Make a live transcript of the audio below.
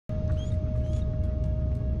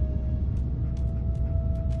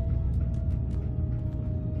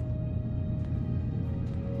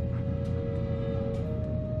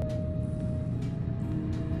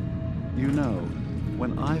know,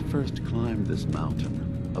 when I first climbed this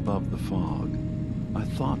mountain above the fog, I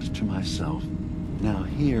thought to myself, now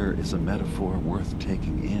here is a metaphor worth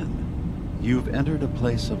taking in. You've entered a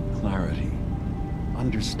place of clarity,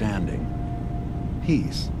 understanding,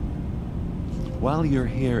 peace. While you're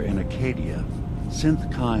here in Acadia,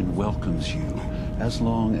 Synthkind welcomes you as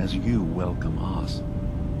long as you welcome us.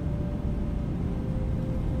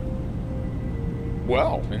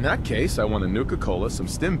 Well, in that case, I want a Nuka-Cola, some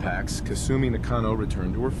stim packs, Kasumi Nakano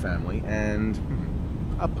returned to her family, and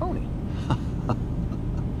a pony.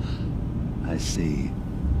 I see.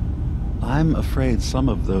 I'm afraid some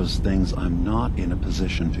of those things I'm not in a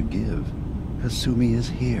position to give. Kasumi is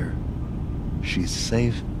here. She's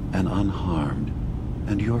safe and unharmed,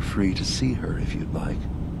 and you're free to see her if you'd like.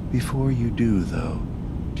 Before you do, though,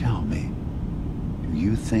 tell me, do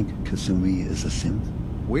you think Kasumi is a synth?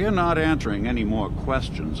 We're not answering any more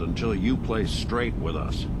questions until you play straight with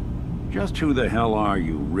us. Just who the hell are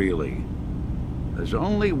you, really? There's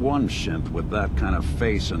only one synth with that kind of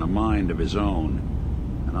face and a mind of his own,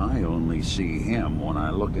 and I only see him when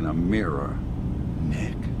I look in a mirror.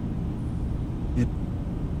 Nick,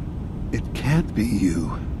 it can't be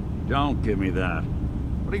you. Don't give me that.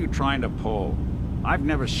 What are you trying to pull? I've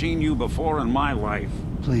never seen you before in my life.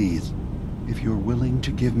 Please, if you're willing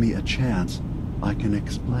to give me a chance, I can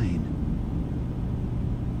explain.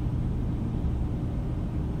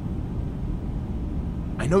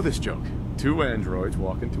 I know this joke. Two androids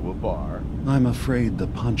walk into a bar. I'm afraid the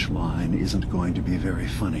punchline isn't going to be very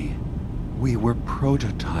funny. We were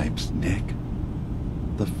prototypes, Nick.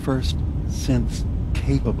 The first synths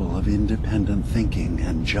capable of independent thinking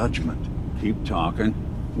and judgment. Keep talking.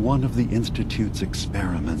 One of the Institute's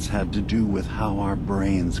experiments had to do with how our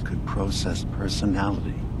brains could process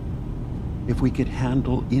personality. If we could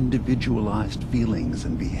handle individualized feelings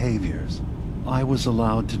and behaviors, I was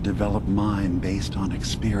allowed to develop mine based on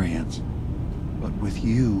experience. But with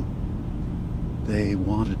you, they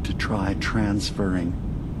wanted to try transferring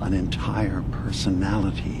an entire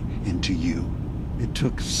personality into you. It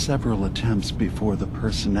took several attempts before the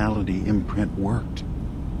personality imprint worked.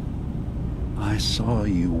 I saw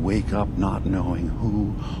you wake up not knowing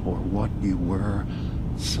who or what you were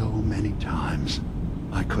so many times.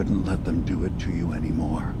 I couldn't let them do it to you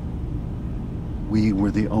anymore. We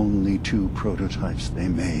were the only two prototypes they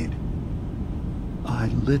made. I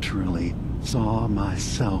literally saw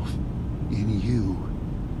myself in you.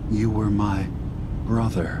 You were my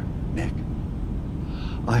brother, Nick.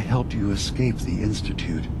 I helped you escape the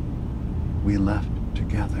Institute. We left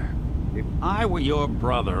together. If I were your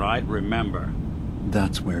brother, I'd remember.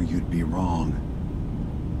 That's where you'd be wrong.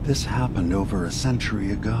 This happened over a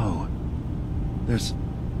century ago. There's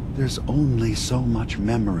only so much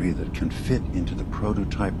memory that can fit into the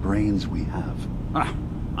prototype brains we have. Ah,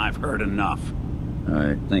 I've heard enough.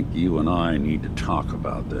 I think you and I need to talk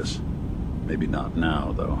about this. Maybe not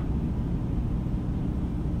now, though.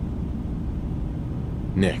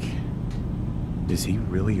 Nick, is he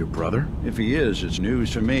really your brother? If he is, it's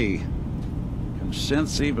news to me. Can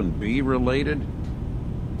synths even be related?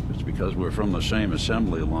 Just because we're from the same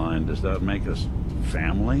assembly line, does that make us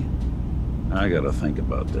family? I gotta think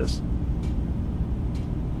about this.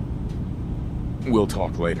 We'll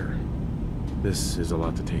talk later. This is a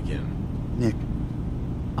lot to take in. Nick,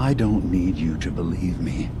 I don't need you to believe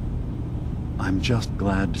me. I'm just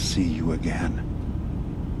glad to see you again.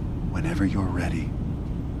 Whenever you're ready,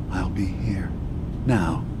 I'll be here.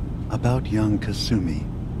 Now, about young Kasumi.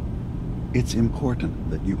 It's important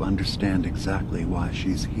that you understand exactly why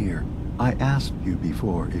she's here. I asked you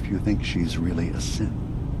before if you think she's really a synth.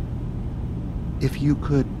 If you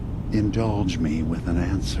could indulge me with an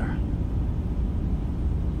answer.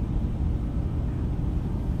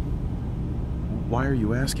 Why are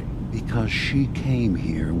you asking? Because she came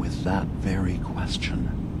here with that very question.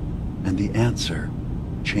 And the answer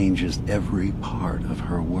changes every part of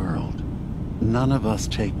her world. None of us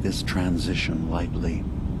take this transition lightly.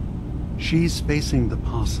 She's facing the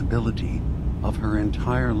possibility of her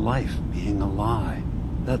entire life being a lie.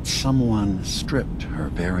 That someone stripped her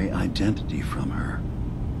very identity from her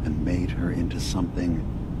and made her into something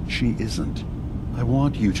she isn't. I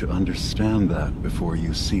want you to understand that before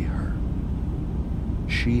you see her.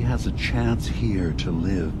 She has a chance here to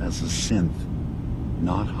live as a synth,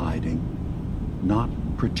 not hiding, not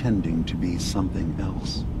pretending to be something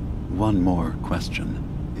else. One more question,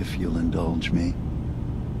 if you'll indulge me.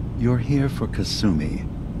 You're here for Kasumi,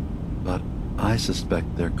 but I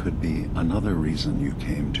suspect there could be another reason you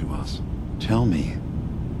came to us. Tell me,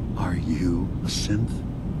 are you a synth?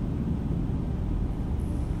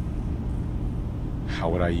 How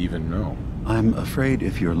would I even know? I'm afraid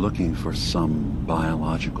if you're looking for some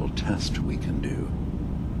biological test we can do,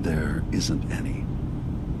 there isn't any.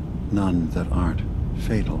 None that aren't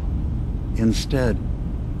fatal. Instead,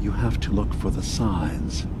 you have to look for the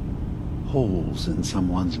signs, holes in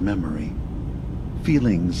someone's memory,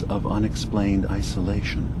 feelings of unexplained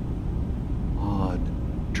isolation,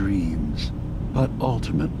 odd dreams. But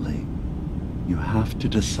ultimately, you have to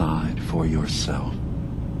decide for yourself.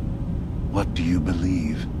 What do you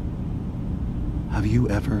believe? Have you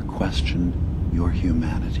ever questioned your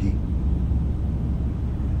humanity?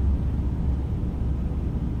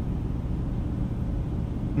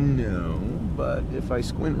 No, but if I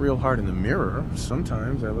squint real hard in the mirror,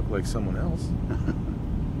 sometimes I look like someone else.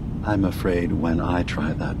 I'm afraid when I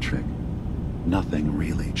try that trick, nothing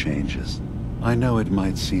really changes. I know it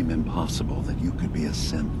might seem impossible that you could be a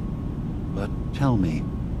synth, but tell me,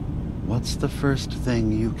 what's the first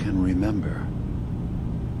thing you can remember?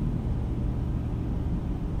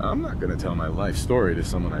 I'm not gonna tell my life story to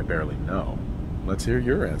someone I barely know. Let's hear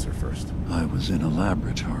your answer first. I was in a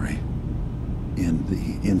laboratory, in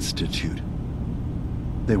the Institute.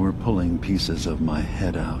 They were pulling pieces of my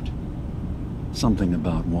head out. Something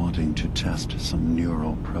about wanting to test some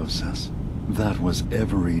neural process. That was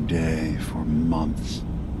every day for months.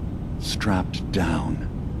 Strapped down.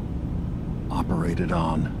 Operated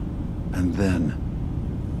on. And then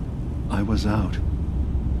I was out.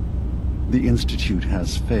 The Institute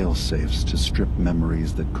has fail-safes to strip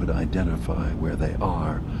memories that could identify where they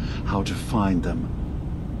are, how to find them.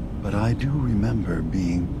 But I do remember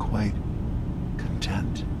being quite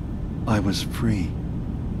content. I was free.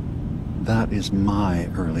 That is my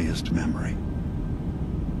earliest memory.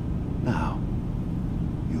 Now,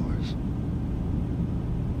 yours.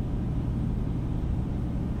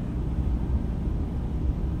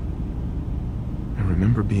 I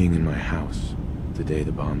remember being in my house the day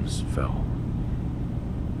the bombs fell.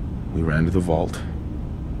 We ran to the vault.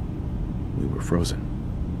 We were frozen.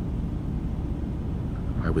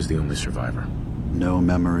 I was the only survivor. No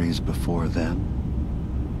memories before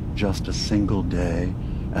then? Just a single day,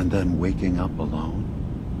 and then waking up alone?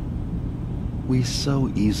 We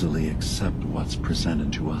so easily accept what's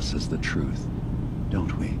presented to us as the truth,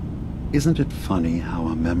 don't we? Isn't it funny how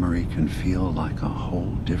a memory can feel like a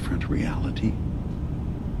whole different reality?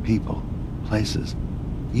 People, places,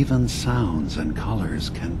 even sounds and colors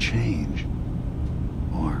can change.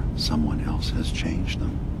 Or someone else has changed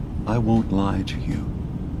them. I won't lie to you.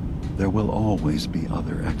 There will always be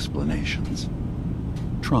other explanations.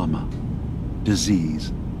 Trauma,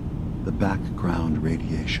 disease, the background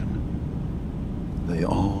radiation. They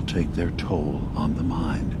all take their toll on the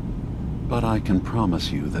mind. But I can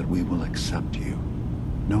promise you that we will accept you,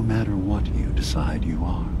 no matter what you decide you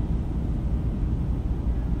are.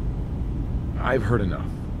 I've heard enough.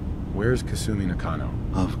 Where's Kasumi Nakano?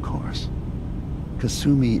 Of course.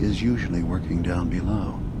 Kasumi is usually working down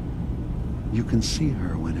below. You can see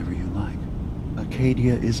her whenever you like.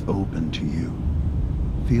 Acadia is open to you.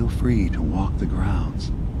 Feel free to walk the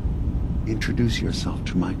grounds. Introduce yourself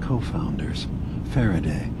to my co-founders,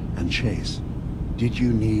 Faraday and Chase. Did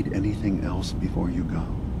you need anything else before you go?